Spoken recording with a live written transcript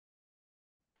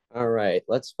All right,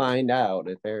 let's find out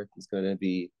if Eric is going to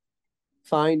be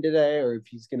fine today or if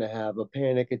he's going to have a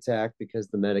panic attack because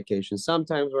the medication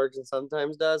sometimes works and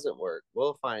sometimes doesn't work.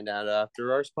 We'll find out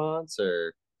after our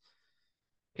sponsor,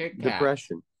 Kit Kat.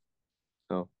 depression.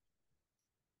 Oh,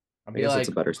 I I feel guess it's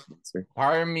a like better sponsor.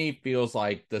 part of me feels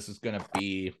like this is gonna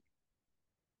be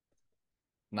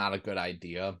not a good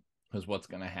idea because what's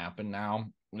gonna happen now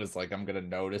is like I'm gonna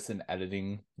notice in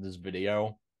editing this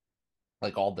video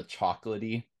like all the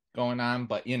chocolatey going on.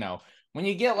 But when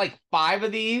you get like five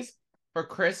of these for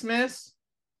Christmas,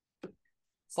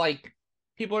 it's like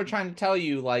people are trying to tell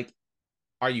you like,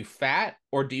 are you fat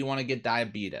or do you want to get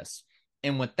diabetes?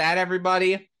 And with that,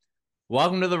 everybody,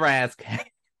 welcome to the RascCast.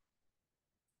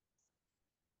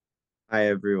 Hi,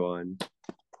 everyone.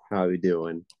 How are we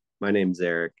doing? My name's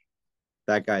Eric.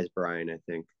 That guy's Brian, I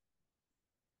think.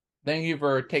 Thank you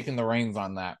for taking the reins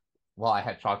on that while I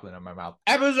had chocolate in my mouth.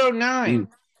 Episode 9.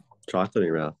 Mm, chocolate in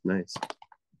your mouth. Nice.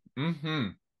 Mm-hmm.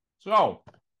 So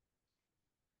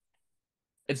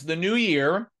it's the new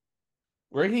year.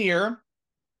 We're here.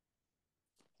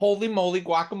 Holy moly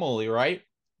guacamole, right?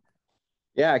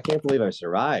 Yeah, I can't believe I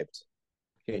survived.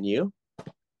 Can you?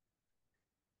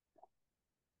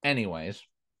 Anyways,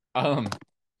 um,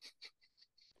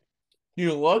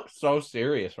 you look so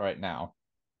serious right now.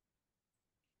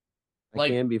 I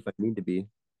Like, can be if I need to be.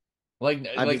 like,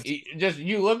 I'm like, just, just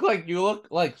you look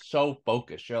like so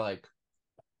focused. You're like,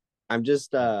 I'm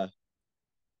just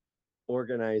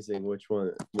organizing which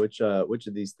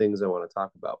of these things I want to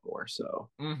talk about more. So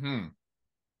mm-hmm.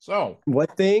 So,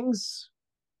 what things?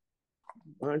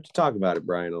 Why don't you talk about it,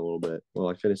 Brian, a little bit while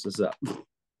I finish this up?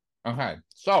 okay.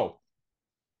 So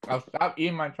I'll stop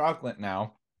eating my chocolate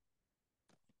now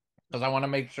because I want to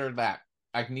make sure that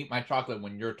I can eat my chocolate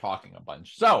when you're talking a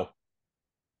bunch. So,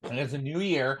 and it's a new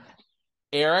year.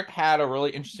 Eric had a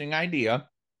really interesting idea,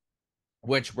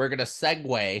 which we're going to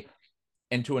segue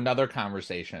into another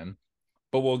conversation,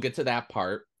 but we'll get to that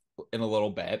part in a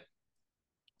little bit.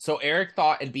 So, Eric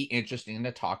thought it'd be interesting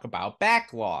to talk about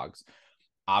backlogs.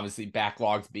 Obviously,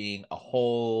 backlogs being a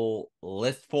whole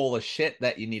list full of shit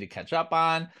that you need to catch up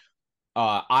on.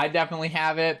 I definitely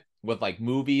have it with like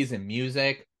movies and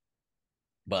music.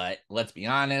 But let's be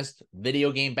honest,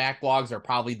 video game backlogs are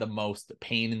probably the most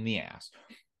pain in the ass.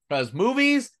 Because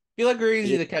movies feel like are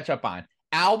easy to catch up on.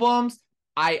 Albums,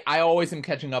 I always am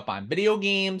catching up on. Video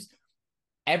games,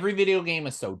 every video game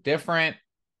is so different.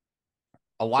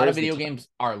 A lot of Where's the video time? games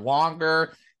are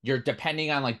longer. You're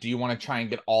depending on like, do you want to try and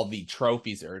get all the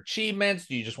trophies or achievements?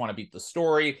 Do you just want to beat the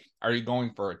story? Are you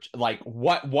going for like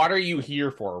what are you here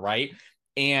for, right?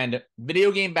 And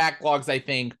video game backlogs, I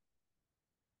think,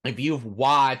 if you've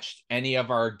watched any of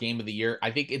our game of the year,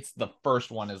 I think it's the first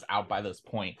one is out by this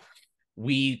point.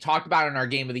 We talked about in our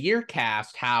game of the year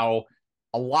cast how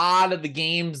a lot of the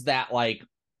games that like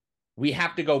we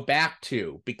have to go back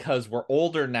to because we're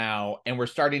older now and we're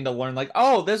starting to learn like,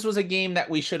 oh, this was a game that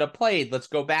we should have played. Let's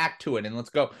go back to it and let's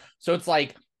go. So it's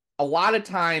like a lot of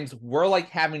times we're like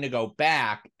having to go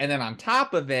back. And then on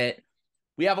top of it,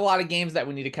 we have a lot of games that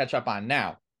we need to catch up on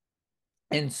now.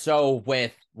 And so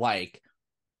with like,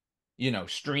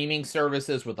 streaming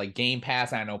services with like Game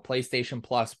Pass, I know PlayStation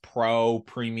Plus, Pro,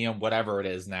 Premium, whatever it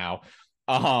is now.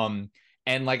 Um,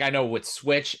 and like I know with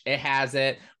Switch, it has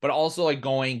it, but also like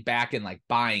going back and like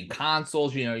buying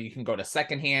consoles, you can go to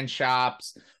secondhand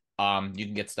shops, you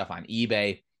can get stuff on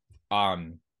eBay.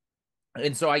 Um,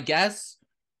 and so I guess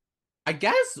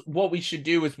what we should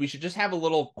do is we should just have a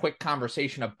little quick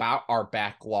conversation about our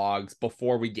backlogs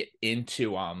before we get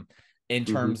into in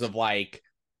Mm-hmm. terms of like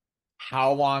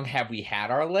how long have we had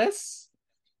our lists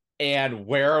and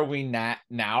where are we not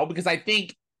now? Because I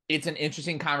think it's an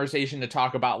interesting conversation to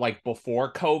talk about like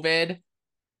before COVID,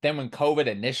 then when COVID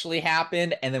initially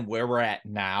happened, and then where we're at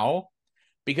now.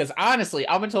 Because honestly,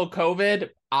 up until COVID,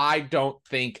 I don't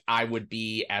think I would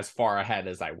be as far ahead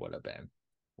as I would have been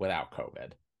without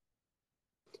COVID.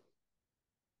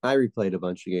 I replayed a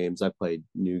bunch of games. I played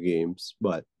new games,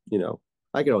 but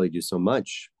I could only do so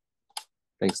much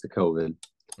thanks to COVID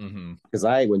Mm-hmm. because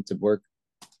I went to work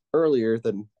earlier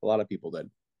than a lot of people did.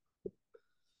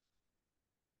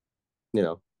 You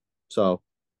know, so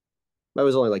that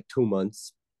was only like 2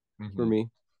 months for Mm-hmm. me.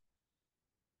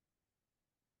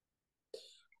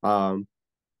 Um,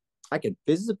 I could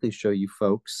physically show you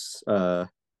folks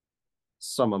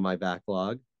some of my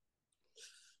backlog.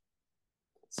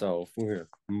 So we're gonna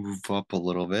move up a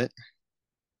little bit,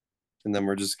 and then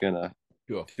we're just gonna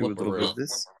Do a do a little bit flipperoo. of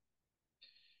this.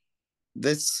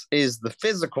 This is the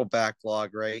physical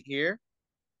backlog right here.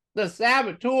 The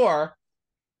Saboteur.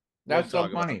 We'll That's so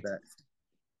talk about funny.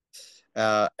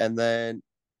 that. And then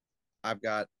I've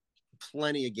got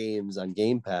plenty of games on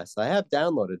Game Pass I have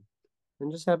downloaded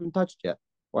and just haven't touched yet,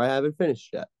 or I haven't finished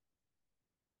yet.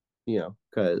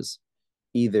 Because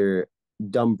either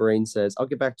dumb brain says I'll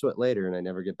get back to it later and I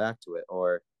never get back to it,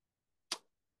 or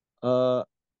uh,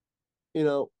 you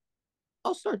know,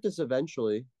 I'll start this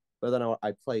eventually, but then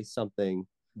I play something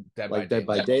Dead by like Dead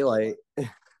by Daylight. Daylight,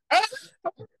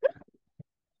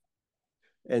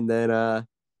 and then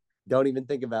don't even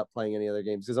think about playing any other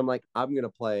games because I'm like, I'm gonna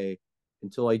play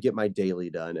until I get my daily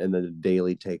done, and then the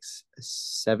daily takes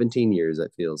 17 years.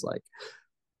 It feels like.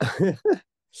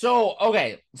 So,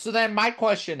 okay. So then my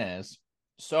question is,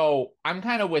 so I'm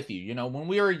kind of with you. When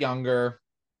we were younger,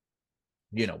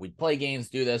 we'd play games,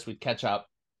 do this, we'd catch up.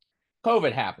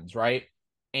 COVID happens, right?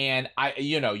 And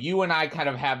you and I kind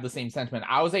of have the same sentiment.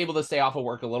 I was able to stay off of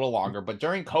work a little longer, but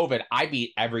during COVID, I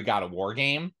beat every God of War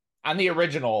game on the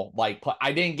original. Like,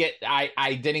 I didn't get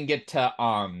to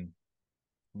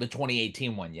the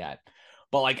 2018 one yet,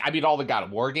 but like I beat all the God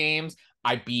of War games.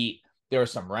 There were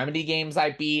some Remedy games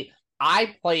I beat.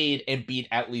 I played and beat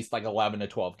at least like 11 to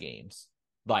 12 games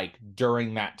like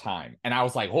during that time. And I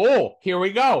was like, oh, here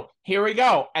we go. Here we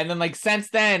go. And then like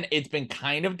since then, it's been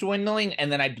kind of dwindling,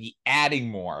 and then I'd be adding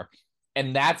more.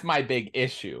 And that's my big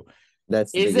issue.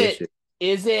 That's the big issue.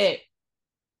 Is it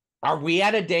are we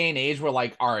at a day and age where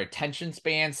like our attention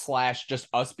span / just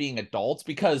us being adults?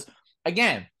 Because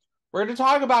again, we're going to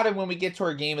talk about it when we get to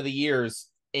our game of the years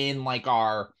in like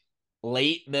our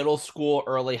late middle school,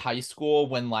 early high school,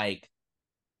 when like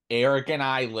Eric and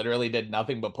I literally did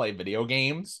nothing but play video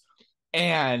games,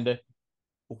 and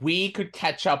we could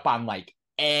catch up on like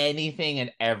anything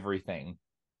and everything.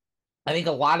 I think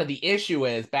a lot of the issue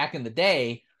is back in the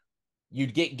day,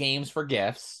 you'd get games for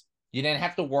gifts. You didn't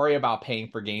have to worry about paying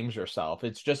for games yourself.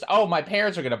 It's just, oh, my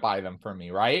parents are going to buy them for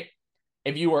me, right?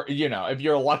 If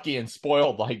you're lucky and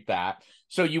spoiled like that.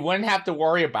 So you wouldn't have to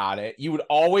worry about it. You would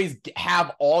always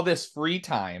have all this free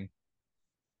time.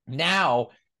 Now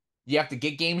you have to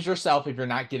get games yourself if you're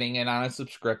not getting it on a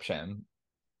subscription.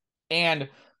 And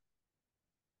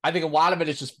I think a lot of it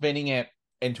is just fitting it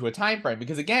into a time frame.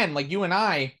 Because again, like you and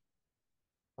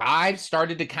I've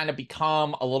started to kind of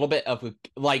become a little bit of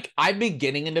like, I've been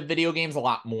getting into video games a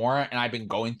lot more, and I've been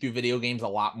going through video games a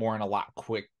lot more and a lot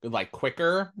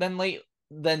quicker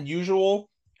than usual.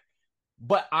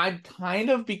 But I'm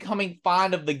kind of becoming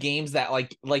fond of the games that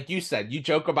like you said,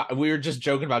 we were just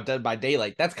joking about Dead by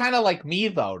Daylight. That's kind of like me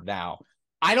though now.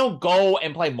 I don't go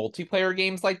and play multiplayer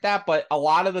games like that, but a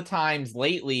lot of the times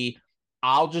lately,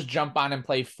 I'll just jump on and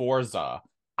play Forza.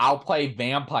 I'll play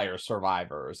Vampire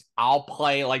Survivors. I'll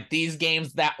play like these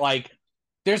games that like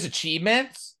there's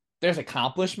achievements, there's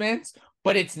accomplishments,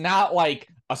 but it's not like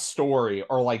a story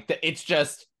or like it's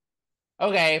just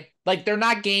okay. Like they're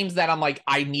not games that I'm like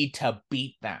I need to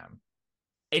beat them.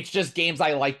 It's just games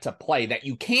I like to play that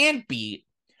you can beat,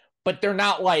 but they're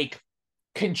not like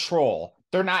Control.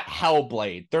 They're not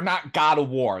Hellblade. They're not God of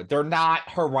War. They're not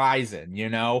Horizon,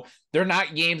 They're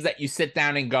not games that you sit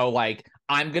down and go like,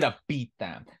 I'm going to beat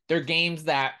them. They're games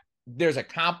that there's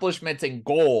accomplishments and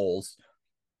goals.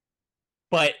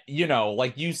 But,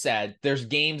 like you said, there's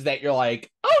games that you're like,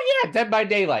 oh yeah, Dead by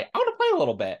Daylight. I want to play a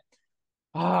little bit.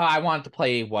 I want to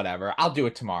play whatever. I'll do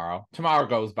it tomorrow. Tomorrow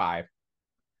goes by.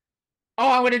 Oh,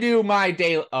 I'm going to do my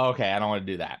day. Okay, I don't want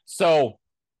to do that. So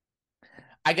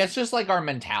I guess just like our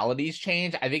mentalities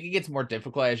change. I think it gets more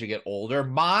difficult as you get older.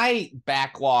 My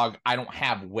backlog, I don't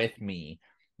have with me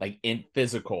like in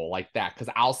physical like that. Cause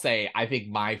I'll say, I think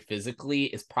my physically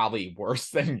is probably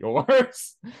worse than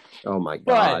yours. Oh my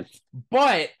God.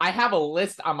 But I have a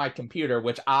list on my computer,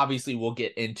 which obviously we'll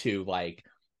get into. Like,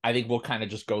 I think we'll kind of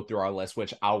just go through our list,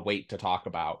 which I'll wait to talk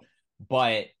about.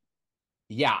 But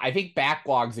yeah, I think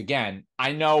backlogs again,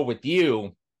 I know with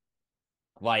you,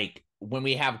 like, when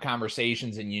we have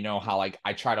conversations and how like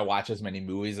I try to watch as many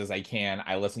movies as I can,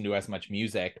 I listen to as much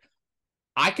music,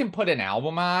 I can put an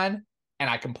album on and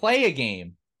I can play a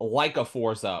game like a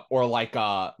Forza or like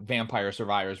a Vampire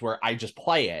Survivors where I just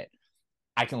play it.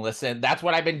 I can listen. That's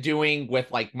what I've been doing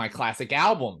with like my classic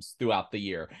albums throughout the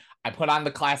year. I put on the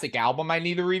classic album I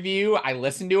need to review. I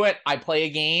listen to it. I play a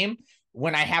game.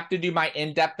 When I have to do my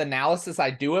in-depth analysis, I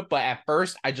do it. But at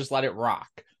first, I just let it rock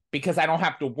because I don't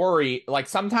have to worry. Like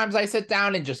sometimes I sit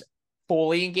down and just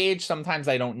fully engage. Sometimes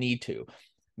I don't need to.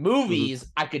 Movies,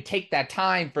 I could take that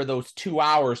time for those 2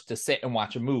 hours to sit and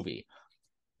watch a movie.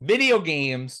 Video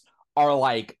games are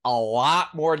like a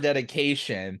lot more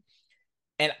dedication.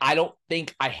 And I don't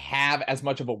think I have as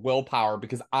much of a willpower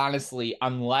because honestly,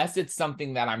 unless it's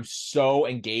something that I'm so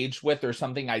engaged with or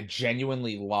something I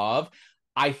genuinely love,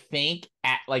 I think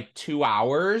at like 2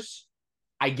 hours,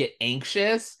 I get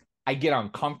anxious I get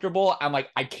uncomfortable. I'm like,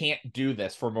 I can't do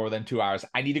this for more than 2 hours.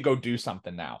 I need to go do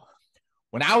something now.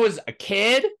 When I was a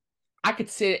kid, I could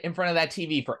sit in front of that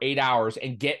TV for 8 hours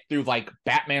and get through like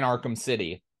Batman Arkham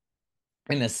City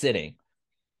in a sitting.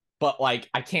 But like,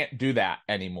 I can't do that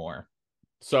anymore.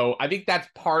 So I think that's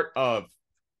part of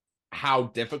how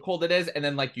difficult it is. And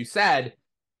then, like you said,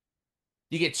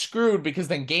 you get screwed because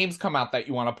then games come out that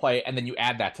you want to play, and then you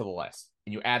add that to the list.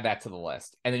 And you add that to the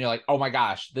list. And then you're like, oh my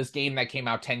gosh, this game that came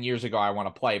out 10 years ago, I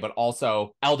want to play. But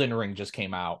also, Elden Ring just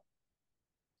came out.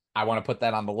 I want to put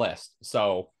that on the list.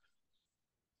 So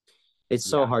it's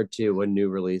so hard too when new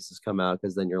releases come out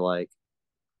because then you're like,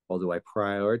 well, do I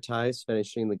prioritize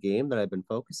finishing the game that I've been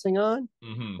focusing on?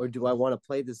 Or do I want to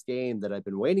play this game that I've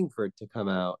been waiting for it to come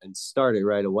out and start it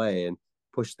right away and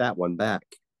push that one back?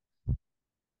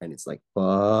 And it's like,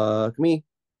 fuck me,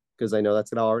 because I know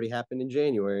that's gonna already happen in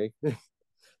January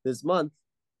this month,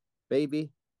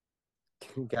 baby.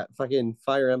 Got fucking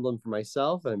Fire Emblem for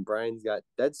myself, and Brian's got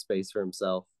Dead Space for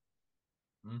himself,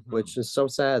 which is so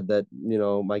sad that, you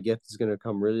know, my gift is gonna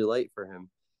come really late for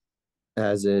him,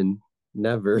 as in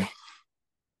never.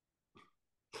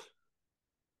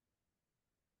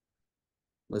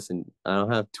 Listen, I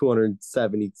don't have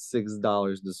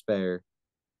 $276 to spare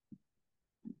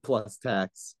plus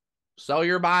tax. Sell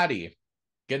your body.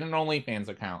 Get an OnlyFans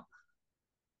account.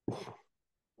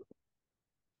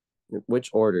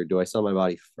 Which order? Do I sell my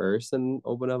body first and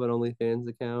open up an OnlyFans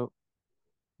account?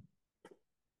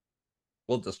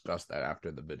 We'll discuss that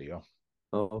after the video.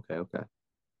 Oh, okay.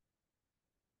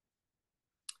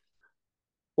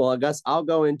 Well, I guess I'll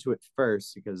go into it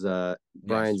first because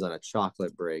Brian's on a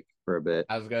chocolate break for a bit.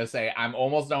 I was going to say, I'm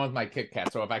almost done with my Kit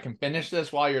Kat. So if I can finish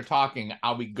this while you're talking,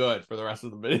 I'll be good for the rest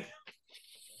of the video.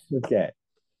 Okay.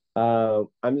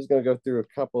 I'm just going to go through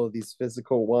a couple of these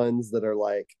physical ones that are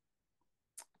like,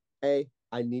 hey,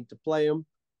 I need to play them,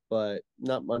 but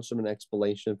not much of an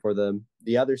explanation for them.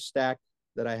 The other stack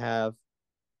that I have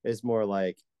is more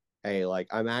like, hey, like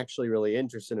I'm actually really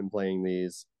interested in playing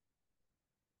these,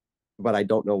 but I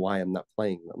don't know why I'm not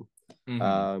playing them.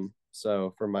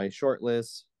 So for my short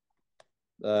list,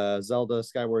 Zelda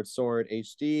Skyward Sword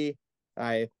HD,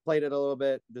 I played it a little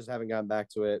bit, just haven't gotten back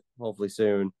to it. Hopefully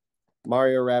soon.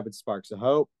 Mario Rabbids Sparks of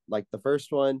Hope, like the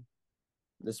first one.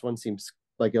 This one seems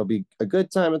like it'll be a good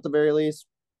time at the very least.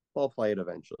 I'll play it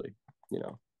eventually, you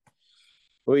know.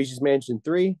 Luigi's Mansion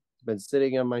 3, been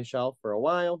sitting on my shelf for a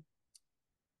while.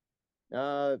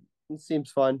 It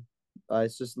seems fun.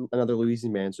 It's just another Luigi's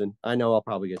Mansion. I know I'll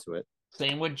probably get to it.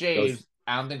 Same with Jay's.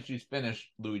 I don't think she's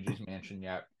finished Luigi's Mansion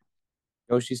yet.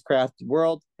 Yoshi's Crafted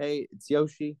World. Hey, it's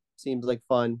Yoshi. Seems like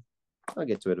fun. I'll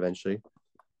get to it eventually.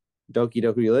 Doki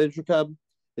Doki Literature Club.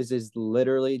 This is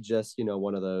literally just, you know,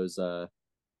 one of those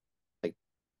like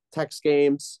text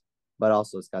games, but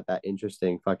also it's got that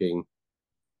interesting fucking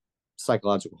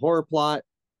psychological horror plot.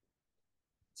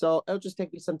 So it'll just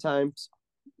take me some time.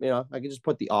 You know, I can just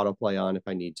put the autoplay on if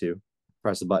I need to.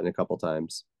 Press the button a couple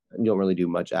times. You don't really do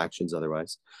much actions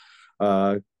otherwise.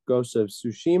 Ghost of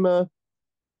Tsushima.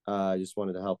 I just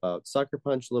wanted to help out Sucker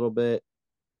Punch a little bit.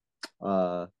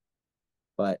 But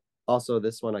also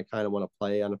this one I kind of want to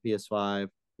play on a PS5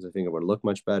 because I think it would look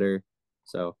much better.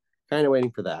 So kind of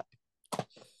waiting for that.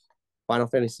 Final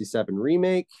Fantasy VII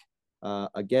Remake.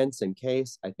 Again, same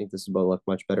case. I think this will look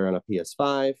much better on a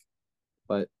PS5,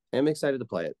 but I'm excited to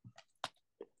play it.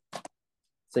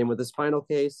 Same with this final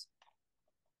case.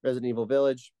 Resident Evil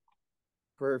Village.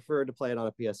 Prefer to play it on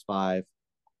a PS5.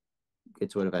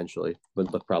 Get to it eventually.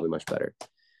 Would look probably much better.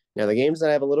 Now, the games that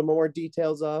I have a little more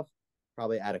details of,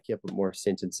 probably add a couple more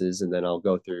sentences, and then I'll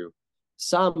go through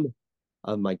some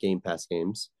of my Game Pass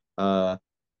games.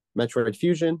 Metroid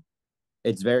Fusion.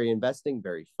 It's very investing,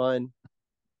 very fun.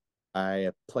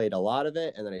 I played a lot of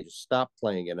it, and then I just stopped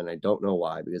playing it, and I don't know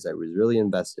why, because I was really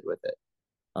invested with it.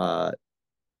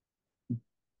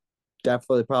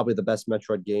 Definitely probably the best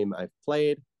Metroid game I've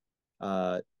played,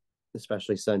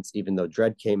 especially since even though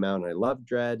Dread came out and I love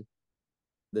Dread,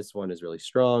 this one is really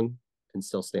strong and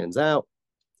still stands out,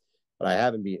 but I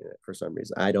haven't beaten it for some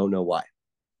reason. I don't know why.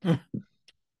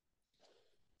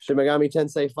 Shin Megami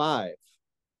Tensei 5.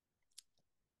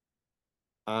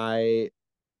 I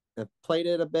have played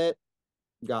it a bit,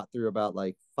 got through about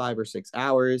like 5 or 6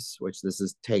 hours, which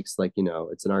takes like, you know,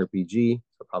 it's an RPG,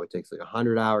 so it probably takes like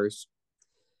 100 hours,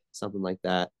 something like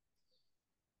that.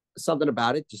 Something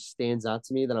about it just stands out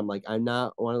to me that I'm like, I'm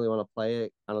not really want to play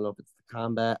it. I don't know if it's the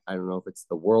combat. I don't know if it's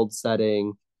the world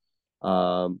setting.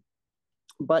 But,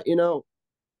 you know,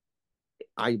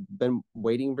 I've been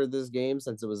waiting for this game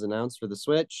since it was announced for the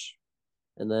Switch.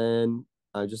 And then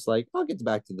I'm just like, I'll get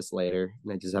back to this later.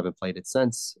 And I just haven't played it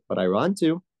since, but I want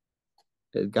to.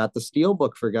 It got the steel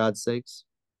book, for God's sakes.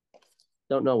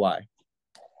 Don't know why.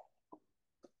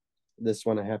 This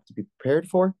one I have to be prepared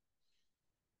for.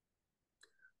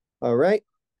 All right.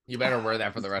 You better wear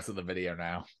that for the rest of the video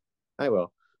now. I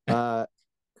will.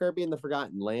 Kirby and the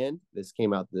Forgotten Land. This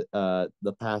came out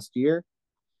the past year.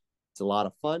 It's a lot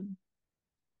of fun.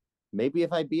 Maybe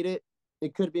if I beat it,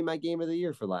 it could be my game of the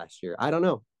year for last year. I don't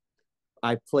know.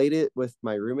 I played it with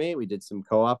my roommate. We did some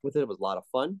co-op with it. It was a lot of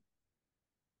fun.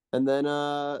 And then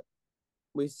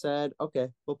we said, okay,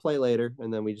 we'll play later.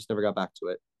 And then we just never got back to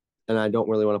it. And I don't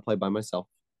really want to play by myself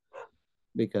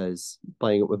because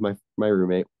playing it with my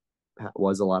roommate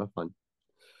was a lot of fun.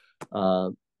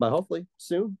 But hopefully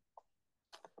soon.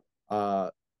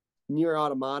 Nier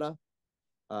Automata.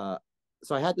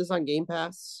 So I had this on Game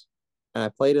Pass and I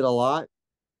played it a lot,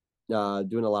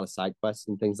 doing a lot of side quests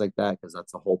and things like that, because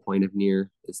that's the whole point of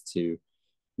Nier, is you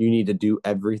need to do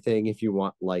everything if you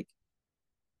want like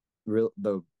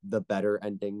the better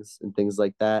endings and things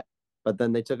like that. But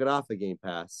then they took it off of Game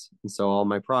Pass, and so all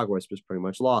my progress was pretty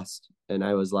much lost. And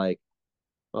I was like,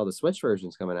 well, the Switch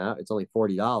version's coming out. It's only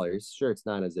 $40. Sure, it's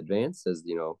not as advanced as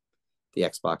the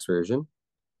Xbox version,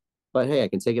 but hey, I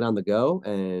can take it on the go.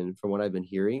 And from what I've been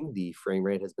hearing, the frame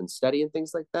rate has been steady and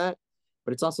things like that.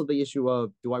 But it's also the issue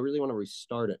of, do I really want to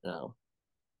restart it now?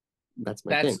 That's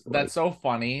my thing. That's so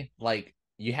funny. Like,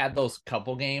 you had those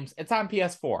couple games. It's on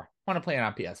PS4. I want to play it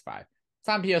on PS5. It's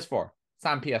on PS4. It's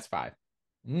on PS5.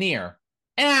 Nier.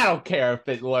 And I don't care if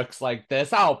it looks like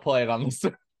this. I'll play it on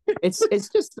the it's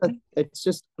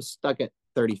just stuck at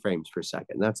 30 frames per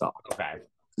second. That's all. Okay.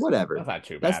 Whatever. That's not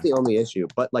too bad. That's the only issue.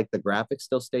 But like the graphics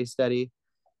still stay steady,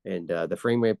 and the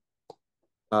frame rate,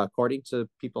 according to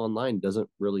people online, doesn't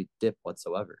really dip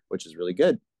whatsoever, which is really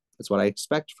good. That's what I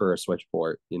expect for a Switch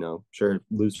port. Sure,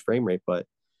 lose frame rate, but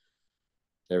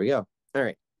there we go. All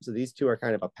right. So these two are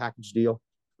kind of a package deal.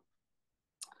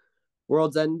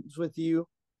 World's Ends with You,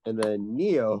 and then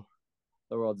Neo,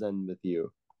 The World's End with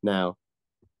You. Now,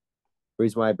 the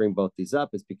reason why I bring both these up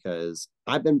is because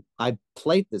I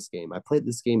played this game. I played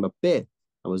this game a bit.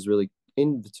 I was really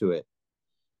into it.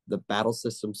 The battle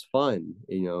system's fun.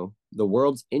 The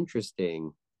world's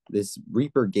interesting. This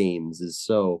Reaper games is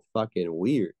so fucking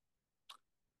weird.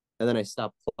 And then I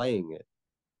stopped playing it.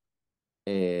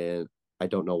 And I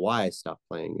don't know why I stopped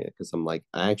playing it, because I'm like,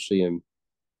 I actually am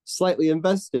slightly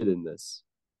invested in this.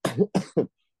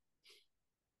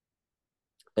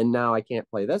 And now I can't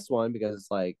play this one because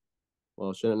it's like,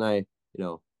 well, shouldn't I,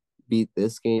 beat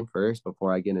this game first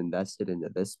before I get invested into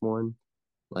this one?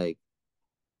 Like,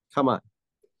 come on.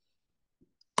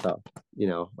 So,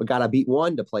 I gotta beat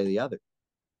one to play the other.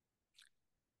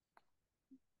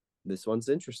 This one's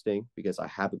interesting because I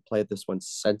haven't played this one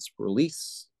since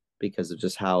release because of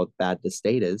just how bad the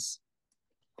state is.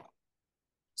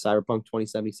 Cyberpunk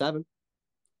 2077.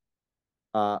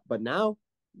 But now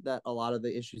that a lot of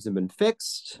the issues have been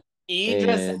fixed,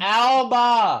 Idris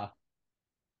Elba.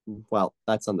 Well,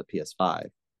 that's on the PS5.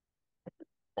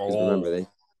 Because remember,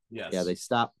 they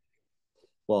stopped.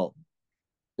 Well,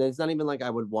 it's not even like I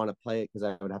would want to play it because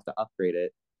I would have to upgrade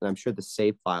it. And I'm sure the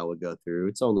save file would go through.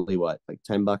 It's only like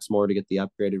 $10 more to get the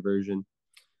upgraded version.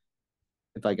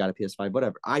 If I got a PS5,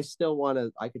 whatever. I still want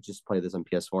to, I could just play this on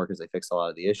PS4 because they fixed a lot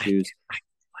of the issues.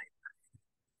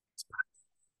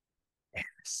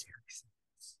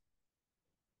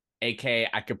 AK,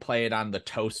 I could play it on the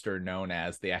toaster known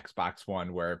as the Xbox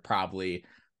One, where it probably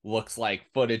looks like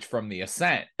footage from the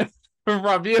Ascent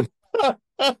from you.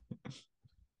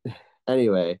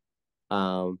 Anyway,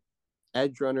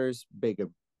 Edge Runners, big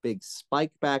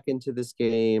spike back into this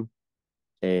game,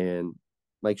 and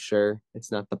like, sure,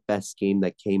 it's not the best game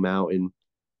that came out in,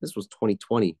 this was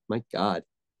 2020. My God.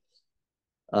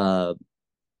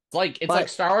 It's like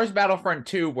Star Wars Battlefront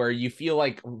 2, where you feel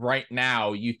like right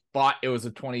now you thought it was a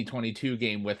 2022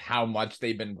 game with how much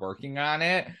they've been working on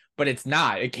it, but it's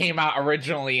not. It came out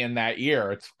originally in that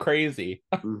year. It's crazy.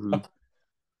 Mm-hmm.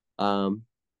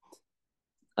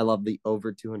 I love the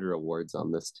over 200 awards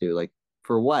on this too. Like,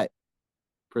 for what?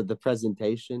 For the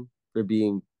presentation, for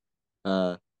being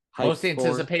most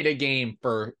anticipated game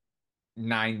for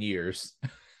 9 years.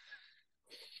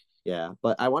 Yeah,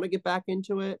 but I want to get back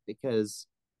into it because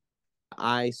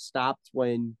I stopped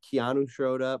when Keanu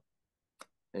showed up,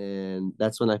 and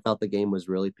that's when I felt the game was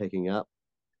really picking up.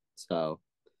 So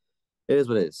it is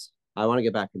what it is. I want to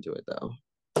get back into it though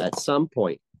at some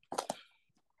point.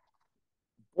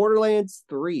 Borderlands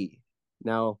 3.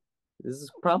 Now, this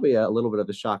is probably a little bit of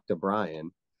a shock to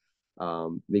Brian,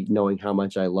 knowing how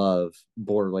much I love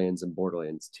Borderlands and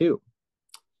Borderlands 2.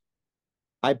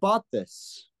 I bought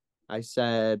this. I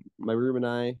said, my room and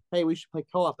I, hey, we should play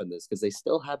co-op in this because they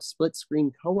still have split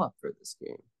screen co-op for this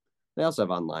game. They also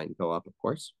have online co-op, of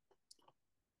course.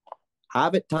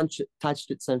 Haven't touched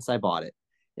it since I bought it.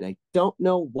 And I don't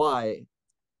know why.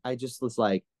 I just was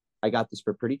like, I got this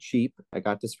for pretty cheap. I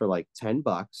got this for like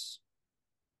 $10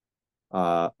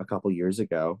 a couple years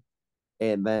ago.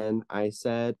 And then I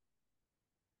said,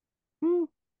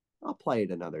 I'll play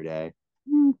it another day.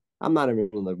 I'm not even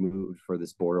in the mood for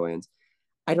this Borderlands.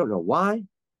 I don't know why,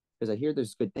 because I hear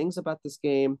there's good things about this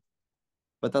game,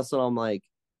 but that's what I'm like.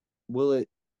 Will it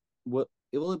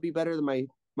be better than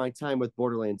my time with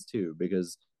Borderlands 2?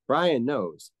 Because Brian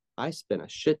knows I spent a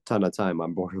shit ton of time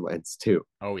on Borderlands 2.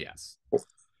 Oh yes.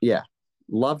 Yeah,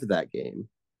 loved that game.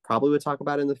 Probably would talk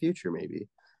about it in the future, maybe.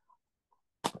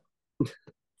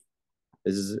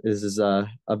 This is a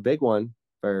big one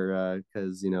for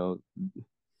because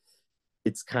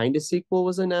its kind of sequel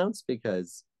was announced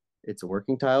because it's a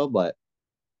working title, but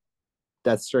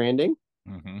Death Stranding.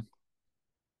 Mm-hmm.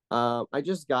 I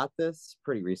just got this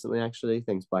pretty recently, actually.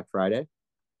 Thanks Black Friday.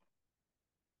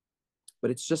 But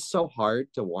it's just so hard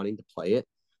to wanting to play it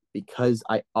because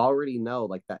I already know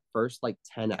like that first like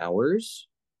 10 hours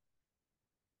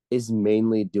is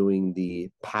mainly doing the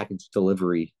package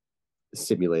delivery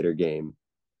simulator game.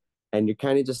 And you're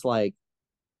kind of just like,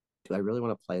 do I really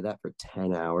want to play that for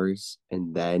 10 hours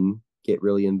and then get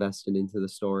really invested into the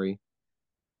story?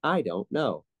 I don't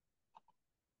know.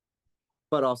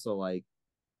 But also, like,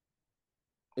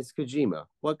 it's Kojima.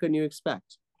 What can you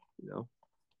expect?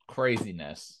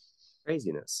 Craziness.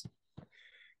 Craziness.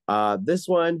 This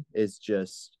one is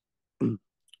just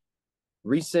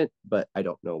recent, but I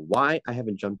don't know why I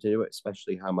haven't jumped into it,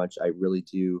 especially how much I really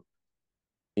do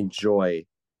enjoy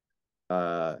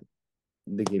the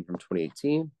game from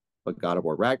 2018, but God of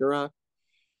War Ragnarok.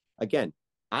 Again,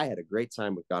 I had a great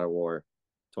time with God of War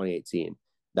 2018.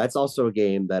 That's also a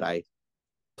game that I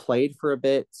played for a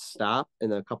bit, stopped,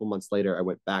 and then a couple months later I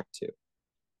went back to.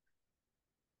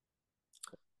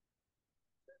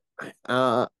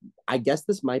 I guess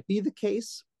this might be the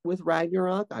case with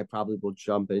Ragnarok. I probably will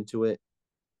jump into it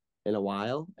in a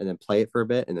while and then play it for a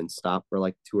bit and then stop for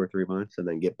like 2 or 3 months and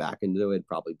then get back into it and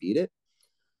probably beat it.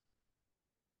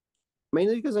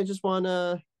 Mainly because I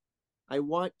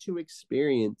want to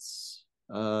experience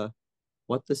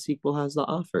what the sequel has to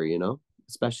offer,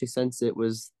 especially since it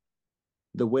was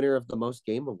the winner of the most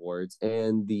game awards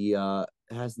and the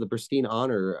has the pristine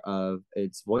honor of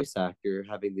its voice actor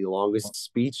having the longest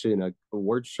speech in a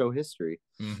award show history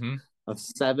of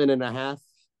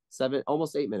 7.5,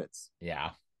 almost 8 minutes. Yeah.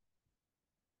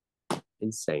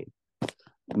 Insane.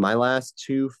 My last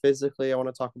two physically I want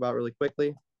to talk about really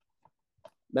quickly.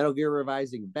 Metal Gear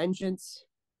Revising Vengeance.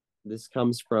 This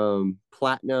comes from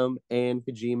Platinum and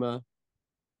Kojima.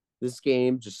 This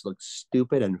game just looks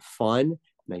stupid and fun,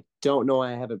 and I don't know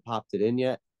why I haven't popped it in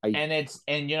yet.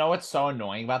 And you know what's so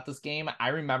annoying about this game? I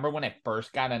remember when it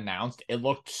first got announced, it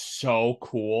looked so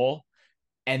cool,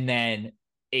 and then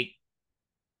it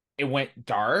went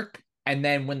dark, and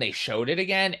then when they showed it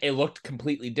again, it looked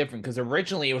completely different because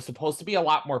originally it was supposed to be a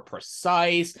lot more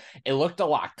precise. It looked a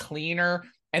lot cleaner,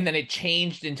 and then it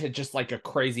changed into just like a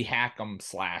crazy hack 'em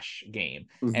slash game,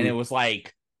 and it was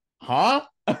like, huh?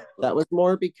 That was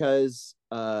more because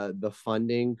the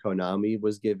funding Konami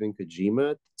was giving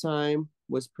Kojima at the time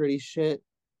was pretty shit.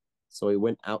 So he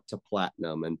went out to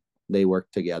Platinum and they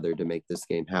worked together to make this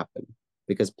game happen.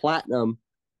 Because Platinum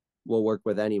will work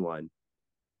with anyone,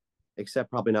 except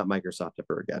probably not Microsoft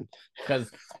ever again.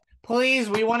 Because please,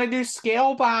 we want to do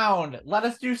Scalebound. Let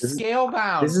us do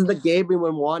Scalebound. This is the game we've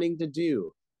been wanting to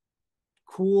do.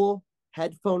 Cool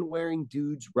headphone wearing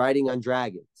dudes riding on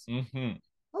dragons.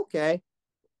 Okay.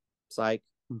 Psych.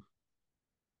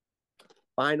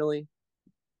 Finally,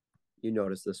 you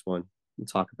notice this one. We'll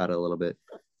talk about it a little bit.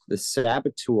 The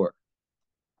Saboteur.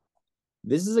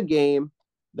 This is a game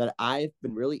that I've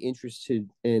been really interested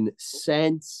in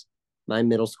since my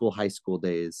middle school, high school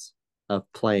days of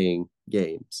playing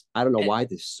games. I don't know why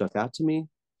this stuck out to me.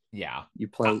 Yeah. You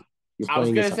play. I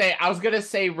was gonna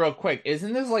say real quick,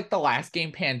 isn't this like the last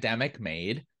game Pandemic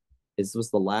made? This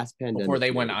was the last Pandemic before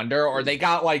they went under, or they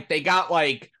got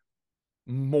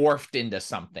morphed into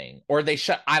something, or they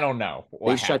shut. I don't know.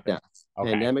 They shut down.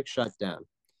 Okay. Pandemic shut down.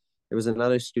 There was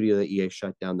another studio that EA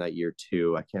shut down that year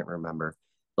too. I can't remember,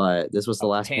 but this was the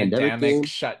last Pandemic game.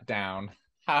 Shut down.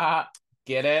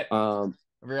 Get it?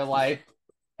 Real life.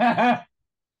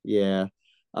 Yeah.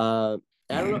 I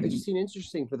don't know. It just seemed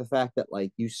interesting for the fact that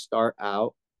like you start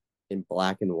out in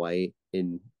black and white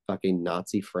in fucking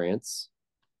Nazi France.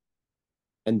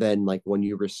 And then like when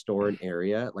you restore an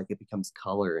area, like it becomes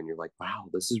color and you're like, wow,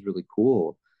 this is really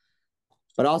cool.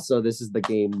 But also, this is the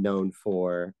game known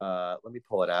for. Let me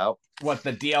pull it out. What,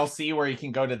 the DLC where you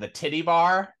can go to the titty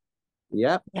bar?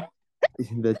 Yep,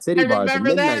 the I Titty Bar, the remember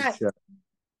midnight that. show.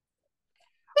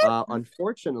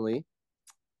 Unfortunately,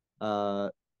 uh,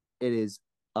 it is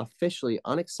officially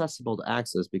unaccessible to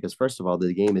access because, first of all,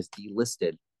 the game is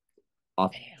delisted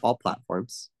off all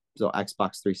platforms. So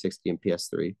Xbox 360 and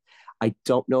PS3. I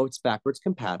don't know if it's backwards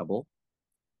compatible.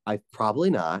 I probably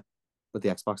not with the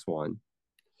Xbox One.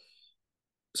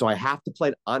 So I have to play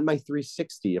it on my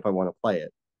 360 if I want to play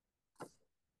it.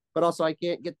 But also, I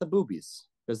can't get the boobies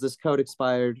because this code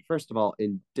expired, first of all,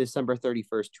 in December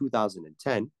 31st,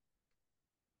 2010.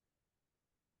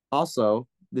 Also,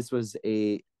 this was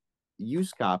a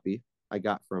used copy I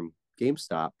got from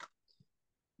GameStop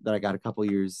that I got a couple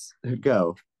years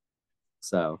ago.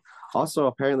 So, also,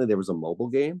 apparently, there was a mobile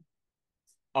game.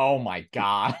 Oh my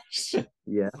gosh.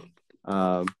 Yeah.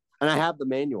 Um, and I have the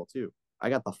manual too. I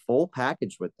got the full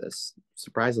package with this,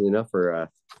 surprisingly enough, for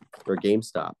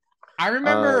GameStop. I Um,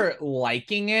 remember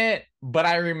liking it, but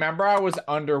I remember I was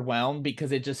underwhelmed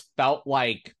because it just felt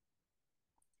like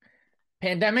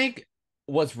Pandemic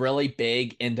was really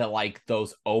big into like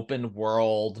those open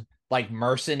world, like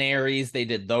Mercenaries. They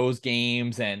did those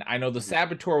games, and I know the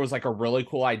Saboteur was like a really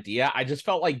cool idea. I just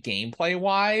felt like gameplay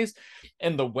wise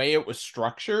and the way it was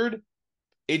structured,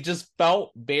 it just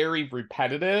felt very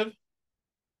repetitive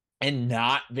and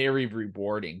not very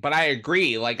rewarding. But I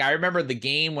agree. Like I remember the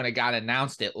game when it got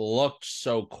announced, it looked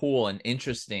so cool and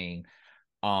interesting.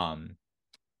 Um,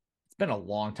 it's been a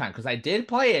long time because I did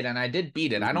play it and I did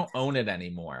beat it. I don't own it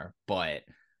anymore, but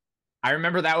I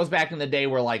remember that was back in the day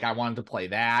where like I wanted to play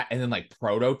that and then like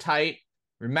Prototype.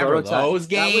 Remember Prototype. those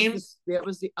games? That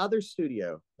was the other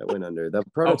studio that went under the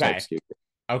Prototype Okay. studio.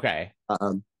 Okay.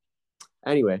 Um.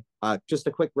 Anyway, just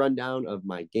a quick rundown of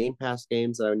my Game Pass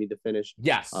games that I need to finish.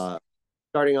 Yes. Uh,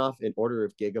 Starting off in order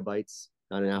of gigabytes,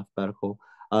 not in alphabetical.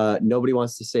 Nobody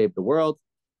Wants to Save the World.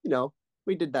 You know,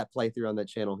 we did that playthrough on that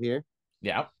channel here.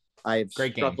 Yeah. I've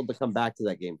Great game. struggled to come back to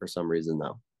that game for some reason,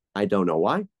 though. I don't know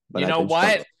why, but You I've know been what?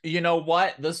 struggling. You know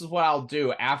what? This is what I'll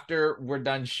do. After we're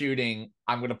done shooting,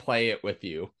 I'm going to play it with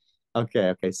you.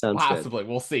 Okay, sounds good. Possibly.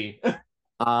 We'll see.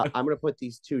 I'm gonna put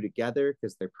these two together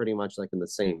because they're pretty much like in the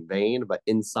same vein, but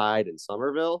Inside and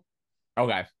Somerville.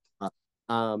 Okay.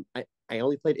 Uh, I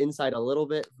only played Inside a little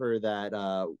bit for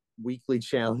that weekly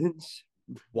challenge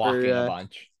for Walking a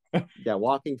bunch. yeah,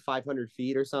 walking 500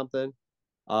 feet or something.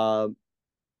 Um,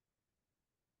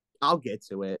 I'll get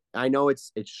to it. I know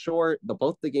it's short.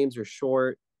 Both the games are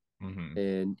short Mm-hmm.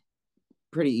 and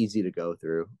pretty easy to go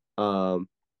through.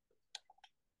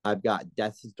 I've got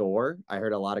Death's Door. I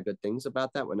heard a lot of good things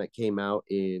about that when it came out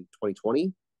in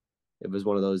 2020. It was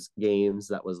one of those games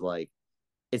that was like,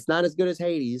 it's not as good as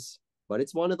Hades, but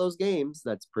it's one of those games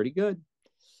that's pretty good.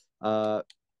 Uh,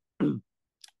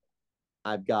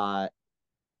 I've got,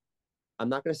 I'm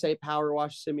not going to say Power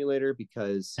Wash Simulator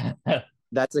because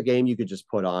that's a game you could just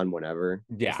put on whenever.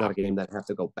 It's not Yeah. a game that I have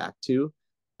to go back to,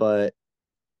 but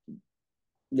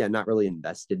yeah, not really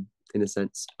invested in a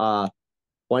sense.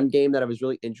 One game that I was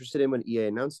really interested in when EA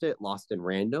announced it, Lost in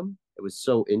Random. It was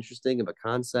so interesting of a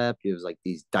concept. It was like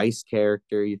these dice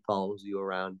character, he follows you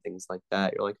around, things like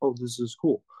that. You're like, oh, this is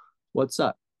cool. What's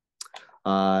up?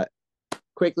 Uh,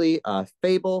 Quickly,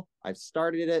 Fable. I've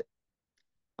started it.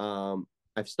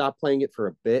 I've stopped playing it for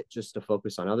a bit just to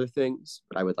focus on other things,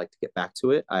 but I would like to get back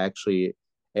to it. I actually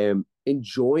am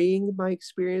enjoying my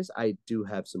experience. I do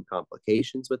have some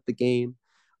complications with the game,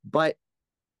 but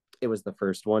it was the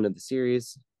first one of the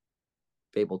series.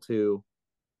 Fable 2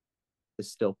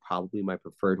 is still probably my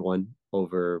preferred one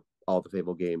over all the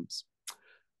Fable games.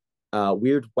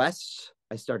 Weird West,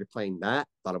 I started playing that.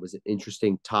 Thought it was an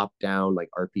interesting top-down like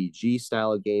RPG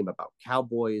style of game about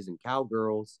cowboys and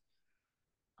cowgirls.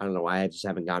 I don't know why I just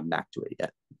haven't gotten back to it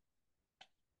yet.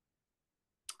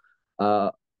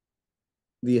 Uh,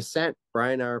 the Ascent,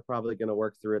 Brian and I are probably going to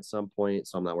work through at some point,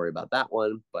 so I'm not worried about that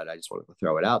one. But I just wanted to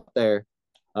throw it out there.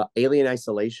 Alien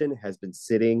Isolation has been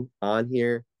sitting on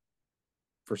here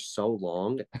for so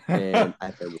long, and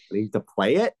I've been wanting to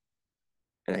play it,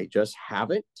 and I just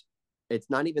haven't. It's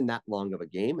not even that long of a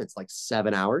game. It's like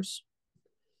 7 hours.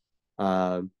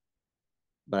 Um,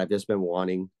 but I've just been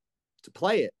wanting to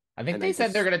play it. I think And they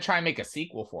said they're going to try and make a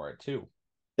sequel for it too.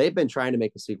 They've been trying to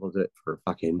make a sequel to it for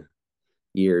fucking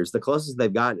years. The closest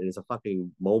they've gotten is a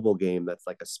fucking mobile game that's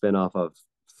like a spin-off of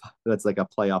that's like a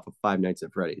playoff of Five Nights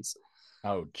at Freddy's.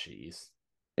 Oh, jeez.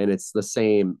 And it's the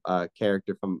same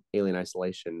character from Alien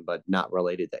Isolation, but not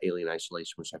related to Alien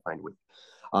Isolation, which I find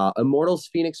weird. Immortals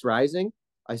Phoenix Rising.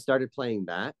 I started playing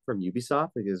that from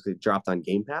Ubisoft because it dropped on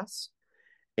Game Pass,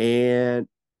 and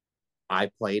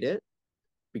I played it.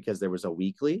 because there was a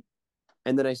weekly,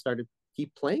 and then I started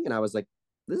keep playing, and I was like,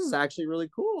 this is actually really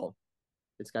cool.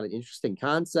 It's got an interesting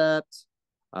concept.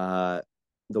 Uh,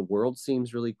 the world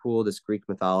seems really cool. This Greek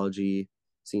mythology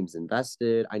seems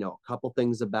invested. I know a couple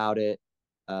things about it,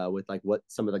 with like what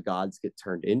some of the gods get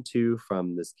turned into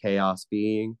from this chaos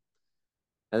being.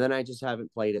 And then I just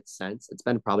haven't played it since. It's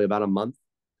been probably about a month.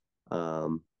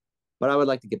 Um, but I would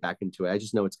like to get back into it. I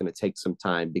just know it's going to take some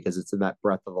time because it's in that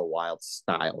Breath of the Wild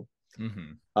style.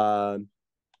 Um,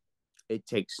 it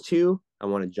takes two. I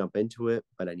want to jump into it,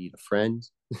 but I need a friend,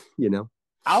 you know?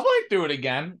 I'll play through it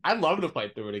again. I'd love to play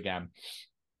through it again.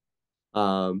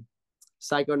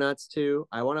 Psychonauts 2.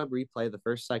 I want to replay the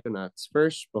first Psychonauts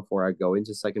first before I go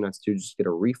into Psychonauts 2, just get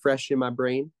a refresh in my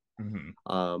brain.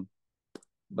 But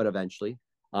eventually.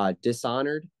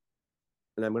 Dishonored.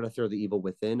 And I'm going to throw The Evil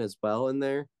Within as well in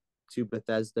there. 2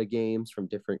 Bethesda games from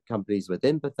different companies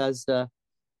within Bethesda.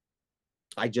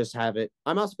 I just have it.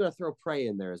 I'm also going to throw Prey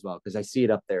in there as well because I see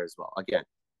it up there as well. Again,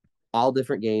 all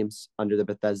different games under the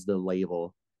Bethesda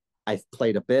label. I've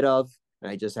played a bit of, and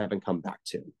I just haven't come back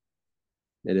to.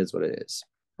 It is what it is.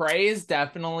 Prey is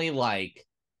definitely like,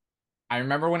 I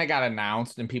remember when it got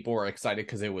announced and people were excited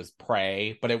because it was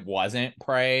Prey, but it wasn't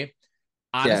Prey.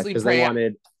 Honestly, because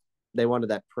they wanted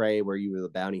that Prey where you were the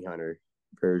bounty hunter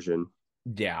version.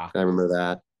 Yeah, I remember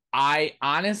that. I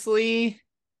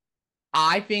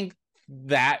think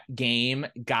that game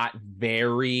got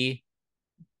very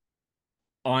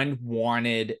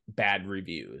unwanted bad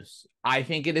reviews. I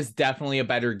think it is definitely a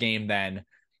better game than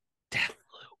Deathloop.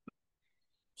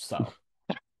 So,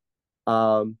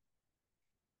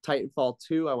 Titanfall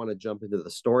 2, I want to jump into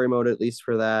the story mode at least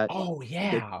for that. Oh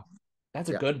yeah. That's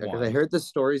a good one. Because I heard the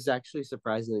story is actually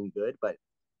surprisingly good, but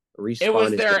Respawn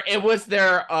it was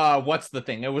their what's the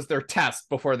thing? It was their test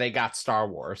before they got Star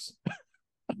Wars.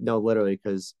 No, literally,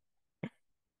 because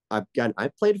I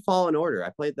played Fallen Order. I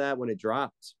played that when it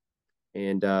dropped,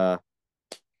 and that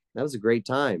was a great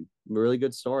time. A really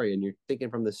good story, and you're thinking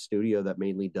from the studio that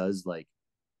mainly does like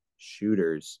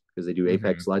shooters because they do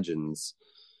Apex Legends.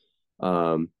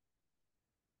 But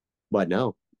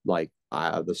no, like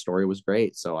the story was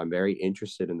great, so I'm very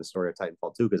interested in the story of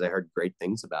Titanfall 2 because I heard great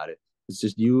things about it. It's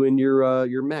just you and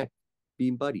your mech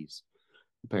being buddies,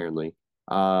 apparently.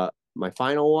 My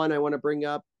final one I want to bring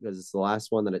up because it's the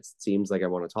last one that it seems like I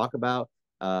want to talk about.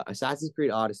 Assassin's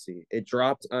Creed Odyssey. It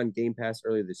dropped on Game Pass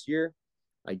earlier this year.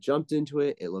 I jumped into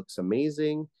it. It looks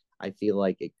amazing. I feel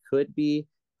like it could be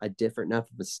a different enough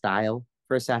of a style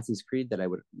for Assassin's Creed that I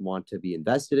would want to be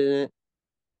invested in it.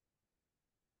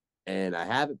 And I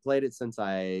haven't played it since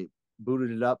I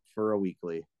booted it up for a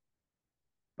weekly.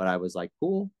 But I was like,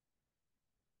 cool.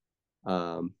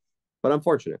 But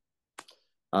unfortunate.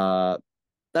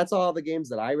 That's all the games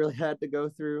that I really had to go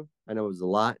through. I know it was a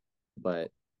lot, but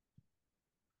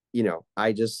you know,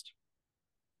 I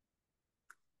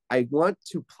want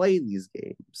to play these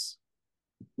games,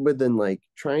 but then like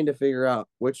trying to figure out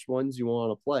which ones you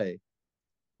want to play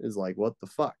is like, what the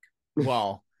fuck?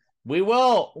 Well, we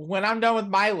will when I'm done with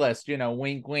my list, you know,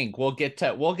 wink wink. We'll get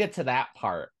to that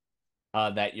part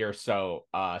that you're so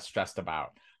stressed about.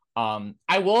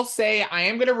 I will say I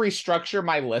am going to restructure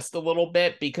my list a little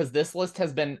bit because this list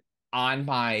has been on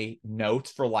my notes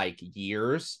for like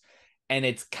years and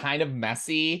it's kind of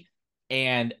messy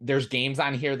and there's games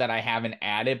on here that I haven't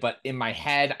added, but in my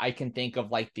head I can think of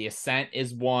like The Ascent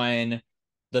is one,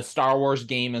 the Star Wars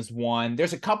game is one.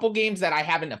 There's a couple games that I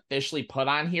haven't officially put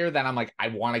on here that I'm like I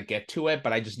want to get to it,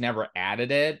 but I just never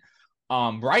added it.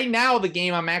 Right now, the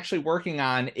game I'm actually working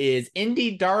on is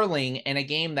Indie Darling, and a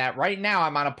game that right now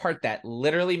I'm on a part that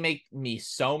literally made me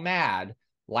so mad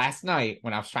last night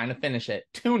when I was trying to finish it.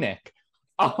 Tunic.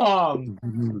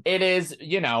 It is,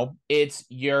 you know, it's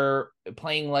you're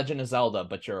playing Legend of Zelda,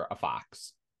 but you're a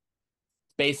fox.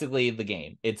 Basically the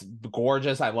game. It's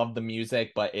gorgeous. I love the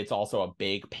music, but it's also a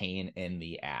big pain in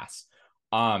the ass.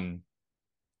 I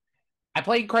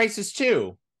played Crisis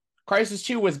 2. Crisis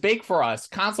 2 was big for us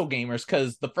console gamers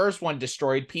because the first one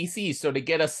destroyed PCs. So to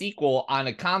get a sequel on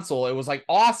a console, it was like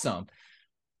awesome.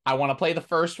 I want to play the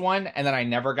first one, and then I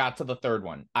never got to the third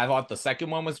one. I thought the second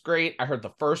one was great. I heard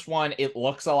the first one, it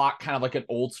looks a lot kind of like an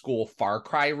old school Far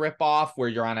Cry ripoff where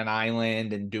you're on an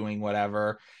island and doing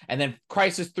whatever. And then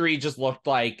Crisis 3 just looked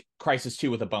like Crisis 2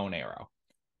 with a bow and arrow.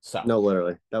 So no,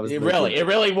 literally. That was it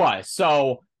really was.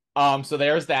 So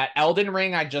there's that. Elden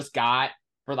Ring I just got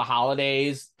for the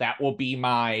holidays. That will be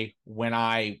my when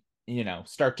I, you know,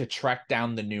 start to trek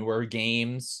down the newer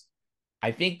games.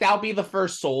 I think that'll be the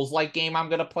first Souls-like game I'm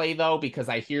going to play, though, because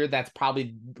I hear that's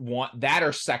probably that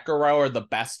or Sekiro are the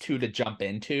best two to jump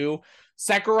into.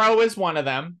 Sekiro is one of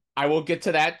them. I will get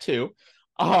to that, too.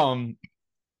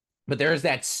 But there's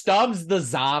that Stubbs the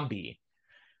Zombie.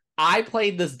 I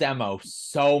played this demo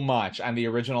so much on the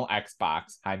original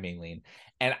Xbox. Hi, Mingling.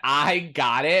 And I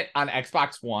got it on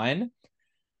Xbox One.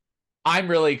 I'm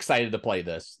really excited to play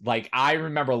this. Like, I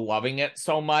remember loving it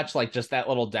so much, like just that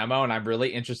little demo, and I'm really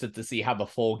interested to see how the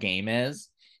full game is.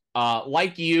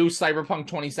 Like you, Cyberpunk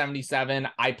 2077,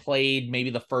 I played maybe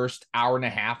the first hour and a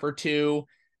half or two.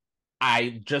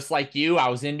 I just like you, I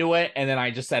was into it, and then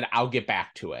I just said I'll get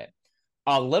back to it.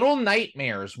 Little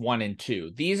Nightmares 1 and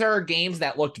 2. These are games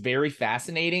that looked very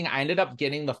fascinating. I ended up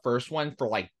getting the first one for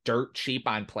like dirt cheap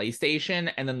on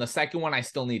PlayStation, and then the second one I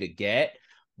still need to get.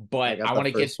 I But got I the want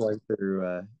to get. first one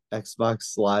through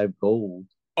Xbox Live Gold.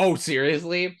 Oh,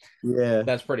 seriously? Yeah,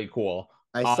 That's pretty cool.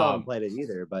 I still haven't played it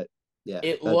either, but yeah,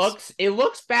 that's It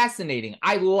looks fascinating.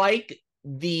 I like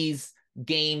these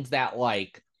games that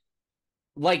like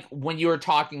when you were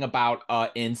talking about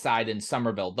Inside and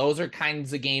Somerville, those are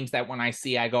kinds of games that when I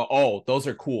see, I go, oh, those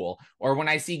are cool. Or when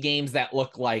I see games that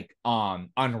look like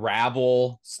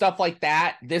Unravel, stuff like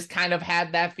that, this kind of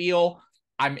had that feel.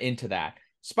 I'm into that.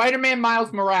 Spider-Man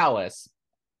Miles Morales.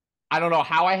 I don't know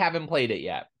how I haven't played it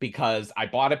yet because I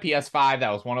bought a PS5.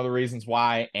 That was one of the reasons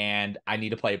why, and I need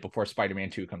to play it before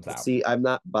Spider-Man 2 comes out. see, I'm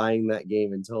not buying that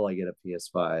game until I get a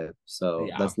PS5. So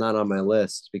Yeah. that's not on my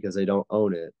list because I don't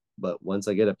own it. But once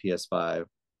I get a PS5,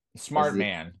 Smart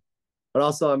man. but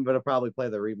also I'm gonna probably play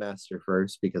the remaster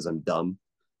first because I'm dumb.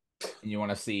 And you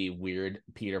want to see weird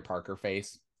Peter Parker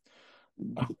face?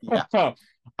 Yeah,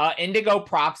 Indigo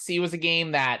Prophecy was a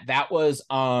game that was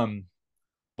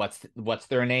what's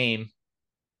their name?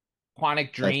 Quantic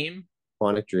that's Dream.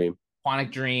 Quantic Dream.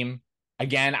 Quantic Dream.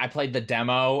 Again, I played the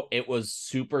demo. It was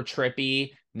super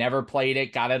trippy. Never played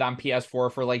it. Got it on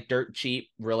PS4 for like dirt cheap.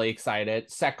 Really excited.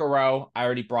 Sekiro, I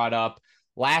already brought up.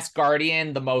 Last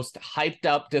Guardian, the most hyped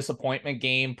up disappointment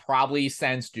game probably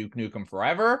since Duke Nukem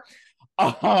Forever.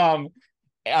 Um,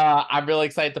 I'm really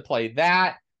excited to play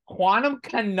that. Quantum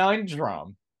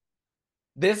Conundrum.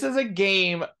 This is a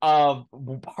game of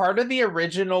part of the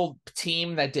original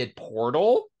team that did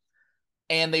Portal,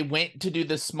 and they went to do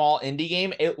this small indie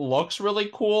game. It looks really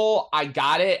cool. I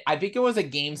got it. I think it was a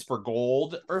Games for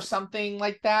Gold or something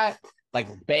like that, like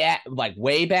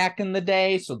way back in the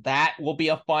day. So that will be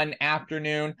a fun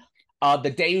afternoon.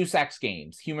 The Deus Ex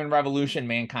games, Human Revolution,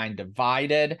 Mankind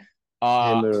Divided.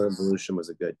 Human Revolution was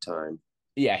a good time.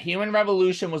 Yeah, Human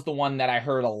Revolution was the one that I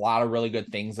heard a lot of really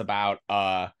good things about.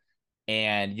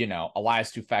 And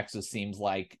Elias Tufexis seems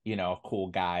like a cool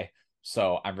guy,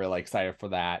 so I'm really excited for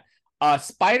that.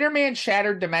 Spider-Man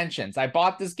Shattered Dimensions. I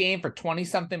bought this game for 20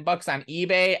 something bucks on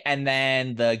eBay, and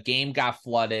then the game got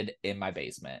flooded in my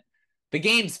basement. The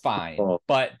game's fine,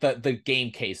 but the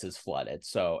game case is flooded,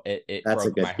 so it that's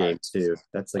broke a good my game heart too.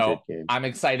 That's a good game. I'm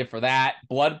excited for that.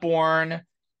 Bloodborne,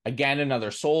 again,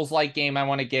 another Souls-like game I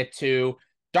want to get to.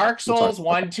 Dark Souls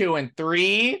 1, 2, and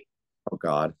 3. Oh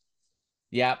God.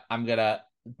 Yep,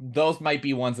 those might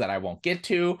be ones that I won't get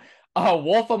to.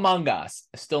 Wolf Among Us.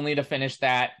 I still need to finish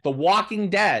that. The Walking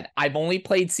Dead. I've only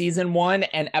played season 1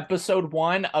 and episode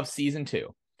 1 of season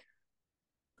 2.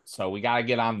 So we got to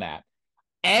get on that.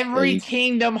 Every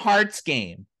Kingdom Hearts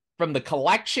game from the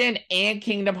collection and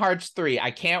Kingdom Hearts 3.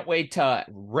 I can't wait to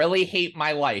really hate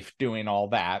my life doing all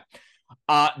that.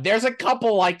 There's a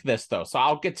couple like this though, so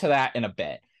I'll get to that in a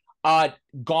bit.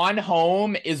 Gone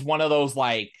Home is one of those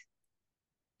like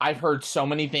I've heard so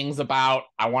many things about.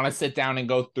 I want to sit down and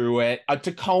go through it.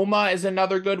 Tacoma is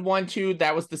another good one too.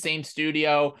 That was the same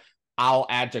studio. I'll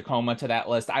add Tacoma to that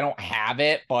list. I don't have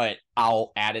it, but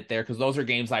I'll add it there because those are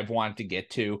games I've wanted to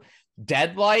get to.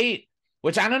 Deadlight,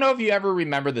 which I don't know if you ever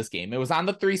remember this game. It was on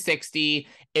the 360.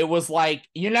 It was like,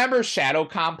 you remember Shadow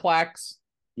Complex?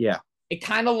 Yeah. It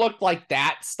kind of looked like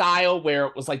that style where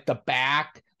it was like the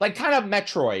back, like kind of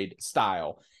Metroid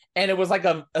style. And it was like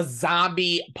a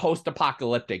zombie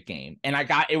post-apocalyptic game. And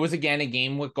it was again a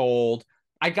game with gold.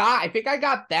 I think I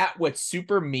got that with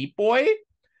Super Meat Boy.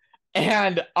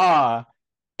 And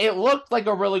it looked like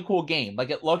a really cool game.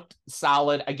 Like it looked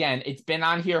solid. Again, it's been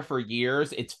on here for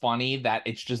years. It's funny that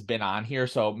it's just been on here.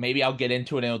 So maybe I'll get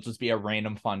into it and it'll just be a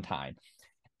random fun time.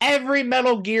 Every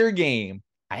Metal Gear game.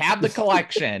 I have the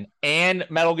collection and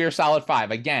Metal Gear Solid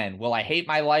 5. Again, will I hate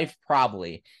my life?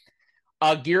 Probably.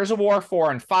 Gears of War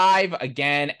 4 and 5,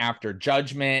 again, after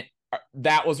Judgment.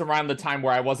 That was around the time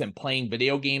where I wasn't playing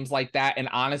video games like that. And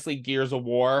honestly, Gears of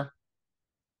War,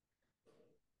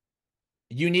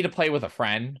 you need to play with a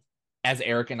friend. As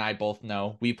Eric and I both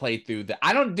know, we played through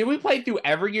did we play through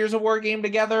every Gears of War game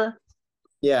together?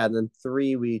 Yeah, and then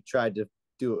 3, we tried to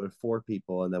do it with 4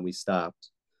 people, and then we stopped.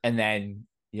 And then,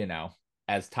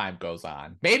 as time goes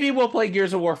on. Maybe we'll play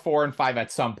Gears of War 4 and 5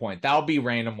 at some point. That'll be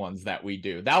random ones that we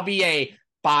do. That'll be a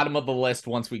bottom of the list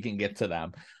once we can get to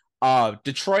them.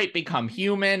 Detroit Become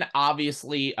Human,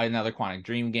 obviously another Quantic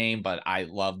Dream game, but I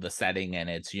love the setting and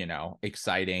it's,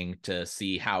 exciting to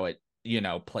see how it,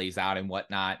 plays out and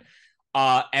whatnot.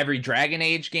 Every Dragon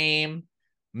Age game,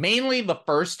 mainly the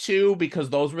first two, because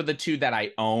those were the two that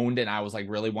I owned and I was like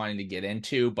really wanting to get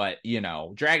into. But,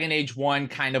 Dragon Age 1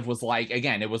 kind of was like,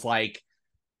 again, it was like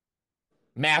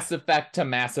Mass Effect to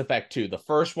Mass Effect 2. The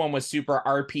first one was super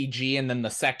RPG, and then the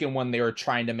second one they were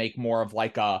trying to make more of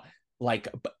like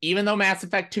even though Mass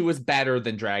Effect 2 was better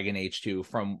than Dragon Age 2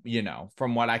 from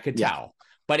what I could tell.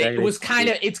 But it's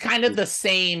kind of the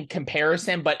same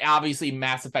comparison, but obviously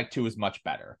Mass Effect 2 is much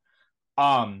better.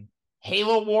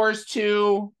 Halo Wars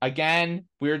 2, again,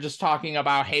 we were just talking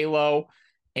about Halo,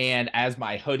 and as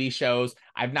my hoodie shows,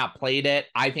 I've not played it.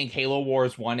 I think Halo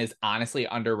Wars 1 is honestly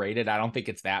underrated. I don't think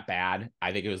it's that bad.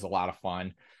 I think it was a lot of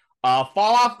fun.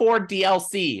 Fallout 4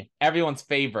 DLC, everyone's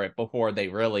favorite before they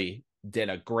really did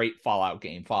a great Fallout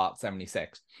game, Fallout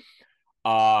 76.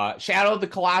 Shadow of the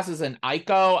Colossus and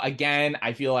Ico, again,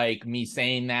 I feel like me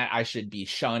saying that I should be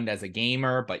shunned as a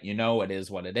gamer, but it is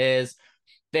what it is.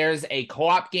 There's a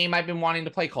co-op game I've been wanting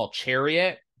to play called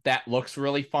Chariot that looks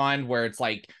really fun, where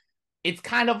it's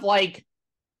kind of like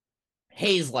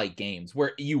Haze-like games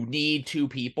where you need two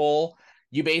people.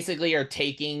 You basically are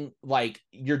taking, like,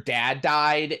 your dad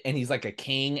died and he's like a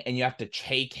king, and you have to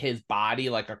take his body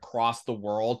like across the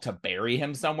world to bury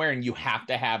him somewhere, and you have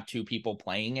to have two people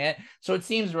playing it. So it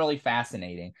seems really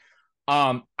fascinating.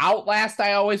 Outlast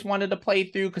I always wanted to play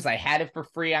through because I had it for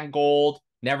free on Gold.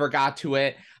 Never got to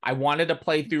it. I wanted to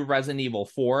play through Resident Evil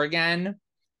 4 again.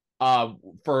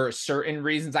 For certain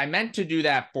reasons. I meant to do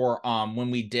that for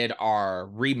when we did our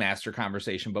remaster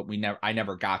conversation, but I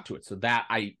never got to it. So that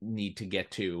I need to get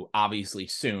to obviously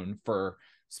soon for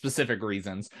specific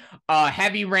reasons.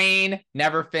 Heavy Rain,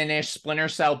 never finished. Splinter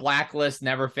Cell Blacklist,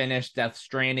 never finished. Death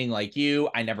Stranding, like you,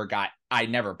 I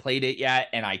never played it yet,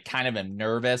 and I kind of am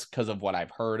nervous because of what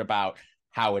I've heard about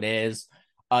how it is.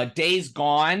 Days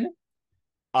Gone,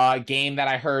 a game that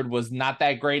I heard was not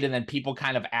that great, and then people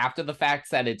kind of after the fact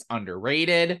said it's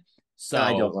underrated. So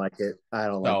I don't like it. I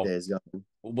don't like Days Gone.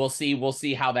 We'll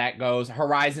see how that goes.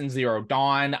 Horizon Zero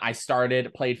Dawn, I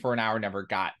started, played for an hour, never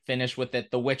got finished with it.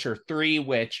 The Witcher 3,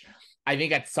 which I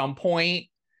think at some point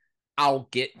I'll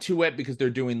get to it because they're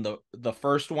doing the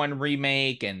first one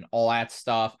remake and all that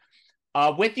stuff.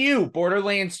 With you,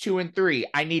 Borderlands 2 and 3.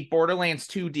 I need Borderlands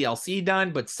 2 DLC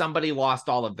done, but somebody lost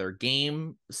all of their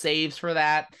game saves for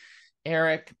that,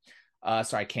 Eric.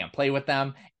 So I can't play with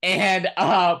them. And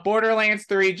Borderlands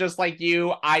 3, just like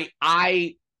you, I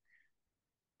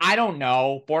don't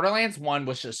know. Borderlands 1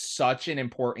 was just such an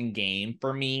important game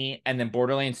for me, and then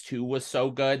Borderlands 2 was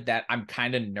so good that I'm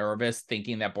kind of nervous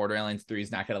thinking that Borderlands 3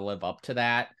 is not going to live up to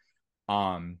that.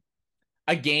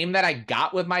 A game that I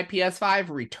got with my PS5,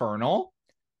 Returnal.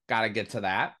 Gotta get to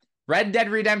that. Red Dead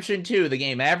Redemption 2, the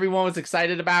game everyone was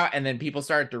excited about, and then people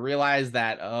started to realize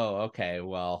that, oh, okay,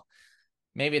 well,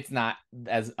 maybe it's not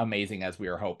as amazing as we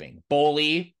were hoping.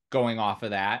 Bully, going off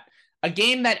of that. A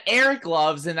game that Eric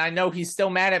loves, and I know he's still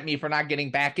mad at me for not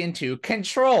getting back into,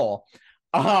 Control.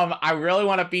 I really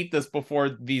want to beat this before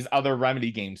these other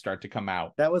Remedy games start to come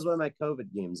out. That was one of my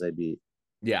COVID games I beat.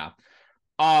 Yeah.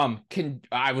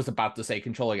 I was about to say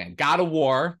Control again. God of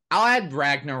War. I'll add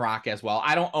Ragnarok as well.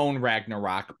 I don't own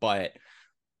Ragnarok, but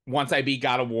once I beat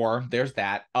God of War, there's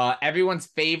that. Everyone's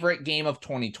favorite game of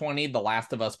 2020, The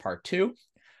Last of Us Part 2.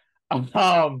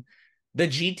 The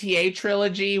GTA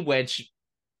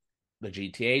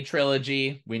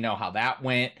trilogy, we know how that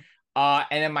went. And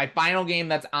then my final game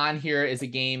that's on here is a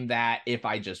game that if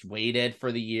I just waited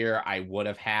for the year, I would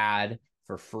have had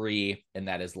for free, and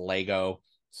that is Lego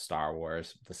Star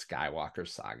Wars, the Skywalker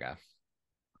Saga.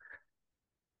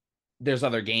 There's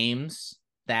other games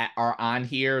that are on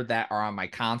here that are on my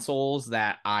consoles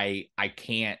that I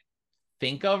can't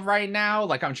think of right now.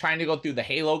 Like, I'm trying to go through the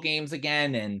Halo games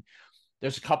again, and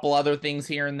there's a couple other things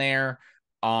here and there.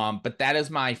 But that is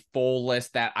my full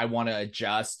list that I want to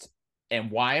adjust.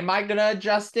 And why am I going to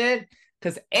adjust it?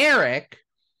 Because Eric,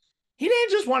 he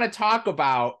didn't just want to talk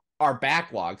about our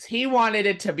backlogs. He wanted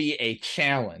it to be a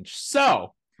challenge.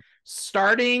 So,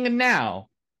 starting now,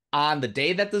 on the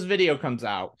day that this video comes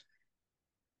out,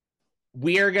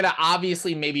 we are going to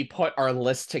obviously maybe put our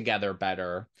list together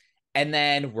better. And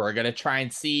then we're going to try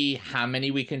and see how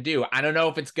many we can do. I don't know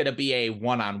if it's going to be a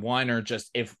one-on-one or just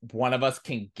if one of us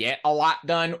can get a lot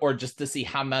done or just to see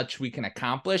how much we can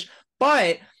accomplish.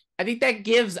 But I think that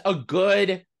gives a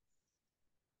good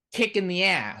kick in the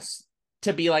ass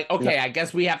to be like, No. okay, I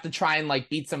guess we have to try and like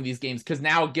beat some of these games because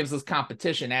now it gives us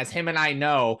competition. As him and I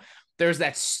know, there's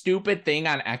that stupid thing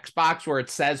on Xbox where it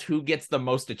says who gets the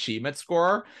most achievement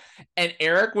score, and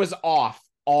Eric was off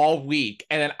all week,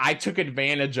 and then I took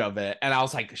advantage of it, and I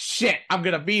was like, shit, I'm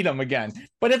gonna beat him again.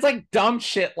 But it's like dumb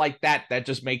shit like that that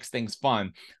just makes things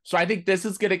fun. So I think this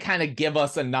is gonna kind of give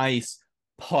us a nice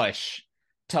push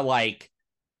to like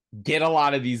get a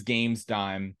lot of these games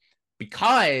done,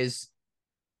 because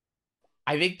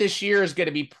I think this year is going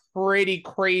to be pretty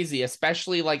crazy,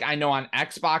 especially like I know on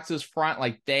Xbox's front,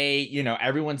 like they,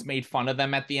 everyone's made fun of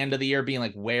them at the end of the year being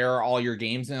like, where are all your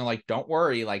games? And they're like, don't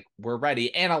worry, like we're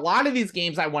ready. And a lot of these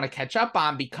games I want to catch up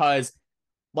on because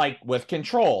like with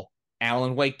Control,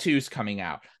 Alan Wake 2 is coming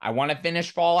out. I want to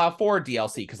finish Fallout 4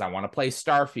 DLC because I want to play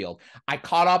Starfield. I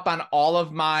caught up on all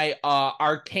of my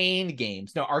Arcane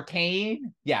games. No,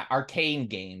 Arcane? Yeah, Arcane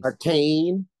games.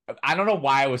 Arcane. I don't know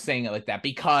why I was saying it like that,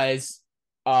 because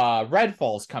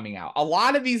Redfall's coming out. A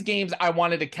lot of these games I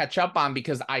wanted to catch up on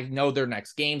because I know their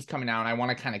next game's coming out and I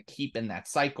want to kind of keep in that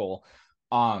cycle.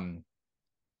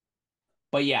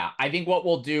 But yeah, I think what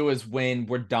we'll do is when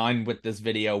we're done with this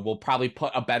video, we'll probably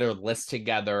put a better list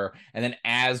together, and then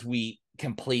as we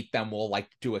complete them, we'll like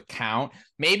do a count.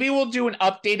 Maybe we'll do an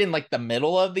update in like the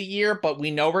middle of the year, but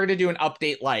we know we're gonna do an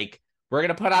update, like we're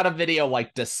gonna put out a video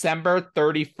like December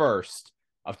 31st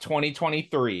of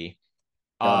 2023.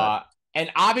 And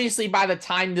obviously by the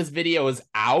time this video is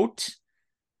out,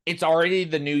 it's already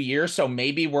the new year, so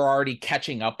maybe we're already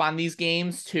catching up on these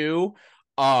games too.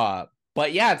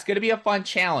 But yeah, it's going to be a fun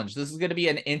challenge. This is going to be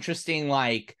an interesting,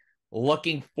 like,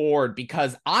 looking forward,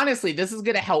 because honestly, this is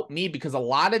going to help me because a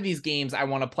lot of these games I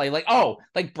want to play, like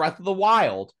Breath of the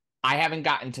Wild. I haven't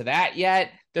gotten to that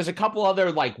yet. There's a couple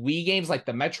other like Wii games, like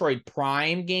the Metroid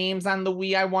Prime games on the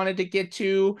Wii I wanted to get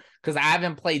to because I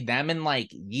haven't played them in like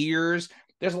years.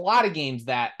 There's a lot of games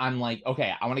that I'm like,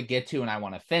 okay, I want to get to and I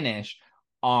want to finish.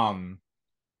 But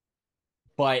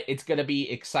it's going to be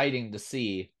exciting to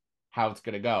see how it's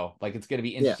going to go. Like, it's going to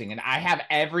be interesting. Yeah. And I have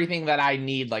everything that I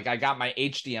need. Like, I got my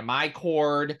HDMI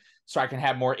cord so I can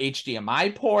have more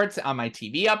HDMI ports on my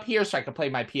TV up here so I can play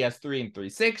my PS3 and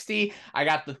 360. I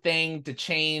got the thing to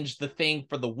change the thing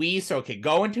for the Wii so it could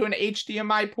go into an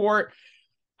HDMI port.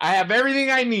 I have everything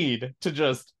I need to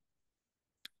just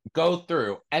go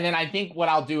through. And then I think what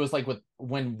I'll do is like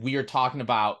when we are talking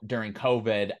about during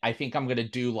COVID, I think I'm going to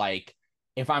do like,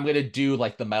 if I'm going to do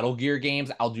like the Metal Gear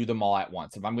games, I'll do them all at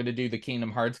once. If I'm going to do the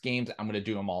Kingdom Hearts games, I'm going to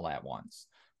do them all at once.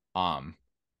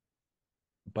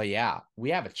 But yeah, we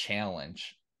have a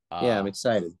challenge. Yeah, I'm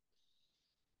excited.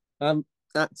 I'm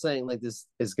not saying like this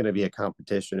is going to be a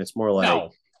competition. It's more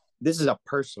like this is a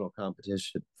personal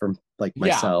competition from like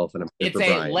myself and it's a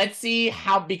Brian. Let's see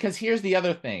how, because here's the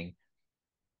other thing.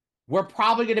 We're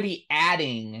probably going to be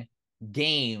adding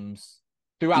games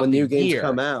throughout when the new games year.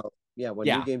 come out. Yeah, when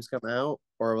new games come out,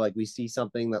 or like we see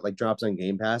something that like drops on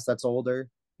Game Pass that's older.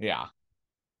 Yeah.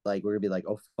 Like we're gonna be like,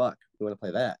 oh fuck, we want to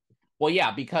play that. Well,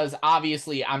 yeah, because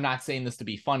obviously I'm not saying this to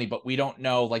be funny, but we don't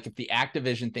know like if the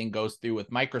Activision thing goes through with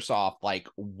Microsoft, like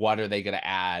what are they gonna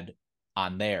add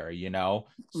on there, you know?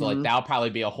 So like that'll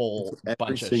probably be a whole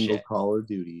bunch of shit. Every single Call of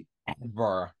Duty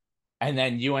ever. And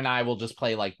then you and I will just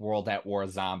play like World at War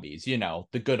Zombies, you know,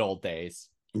 the good old days.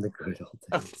 The good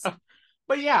old days.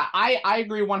 But yeah, I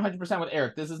agree 100% with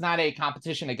Eric. This is not a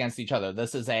competition against each other.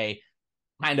 This is a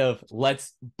kind of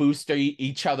let's boost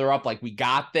each other up. Like we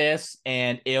got this,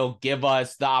 and it'll give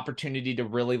us the opportunity to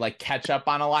really like catch up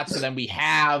on a lot. So then we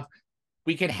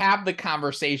can have the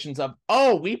conversations of,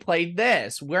 oh, we played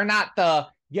this. We're not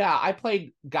I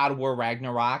played God of War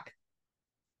Ragnarok.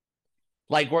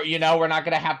 Like we're not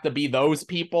going to have to be those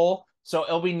people. So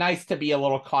it'll be nice to be a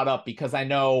little caught up because I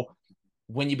know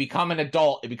when you become an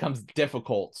adult, it becomes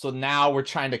difficult. So now we're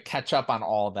trying to catch up on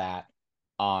all that.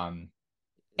 And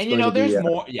there's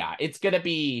more. Yeah, it's gonna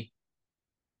be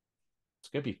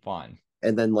fun.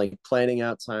 And then like planning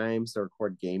out times to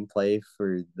record gameplay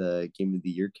for the Game of the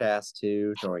Year cast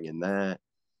too, throwing in that.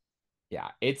 Yeah,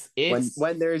 it's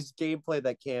when there's gameplay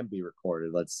that can be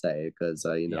recorded, let's say, because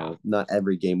not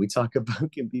every game we talk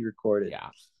about can be recorded. Yeah,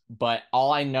 but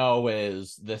all I know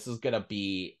is this is gonna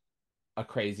be a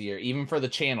crazy year, even for the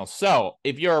channel. So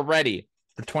if you're ready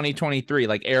for 2023,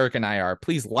 like Eric and I are,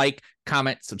 please like,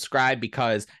 comment, subscribe,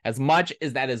 because as much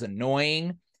as that is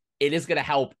annoying, it is going to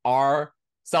help our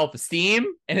self-esteem,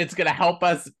 and it's going to help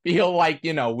us feel like,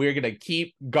 we're going to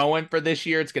keep going for this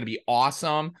year. It's going to be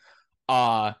awesome.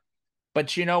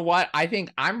 But you know what? I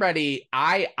think I'm ready.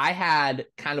 I had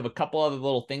kind of a couple other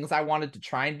little things I wanted to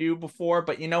try and do before,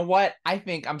 but you know what? I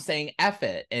think I'm saying F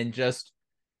it and just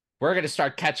Yeah. we're gonna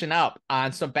start catching up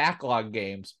on some backlog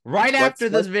games right What's after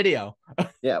this what? video.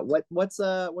 Yeah. What's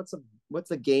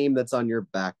a game that's on your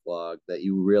backlog that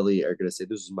you really are gonna say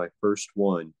this is my first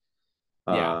one?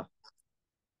 Yeah.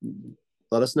 Uh,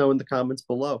 Let us know in the comments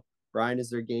below. Brian, is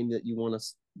there a game that you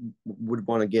would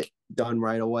want to get done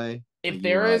right away? Like If you were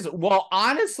there like, is, well,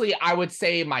 honestly, I would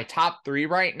say my top three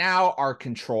right now are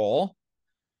Control.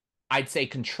 I'd say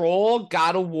Control,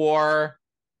 God of War,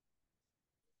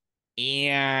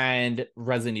 and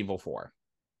Resident Evil 4.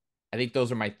 I think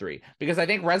those are my three because I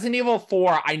think Resident Evil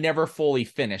 4, I never fully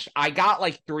finished. I got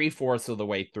like 3/4 of the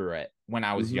way through it when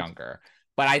I was mm-hmm. younger.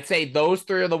 But I'd say those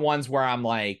three are the ones where I'm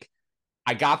like,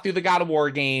 I got through the God of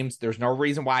War games. There's no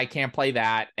reason why I can't play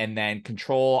that. And then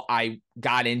Control, I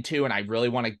got into and I really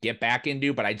want to get back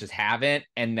into, but I just haven't.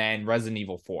 And then Resident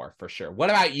Evil 4 for sure. What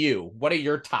about you? What are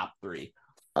your top three?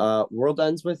 World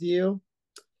Ends With You,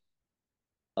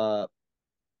 uh,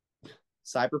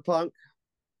 Cyberpunk,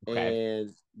 Okay.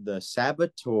 and the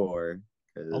Saboteur,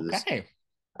 because Okay.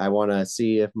 I want to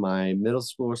see if my middle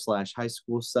school / high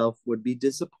school self would be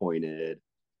disappointed.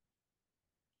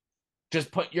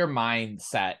 Just put your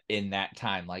mindset in that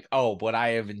time. Like, oh, would I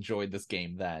have enjoyed this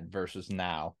game then versus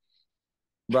now?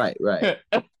 Right, right.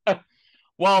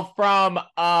 Well, from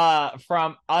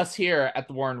us here at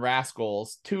the Warren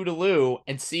Rascals, toodaloo,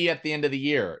 and see you at the end of the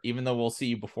year, even though we'll see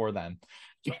you before then.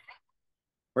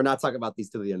 We're not talking about these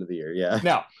till the end of the year. Yeah.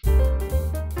 No.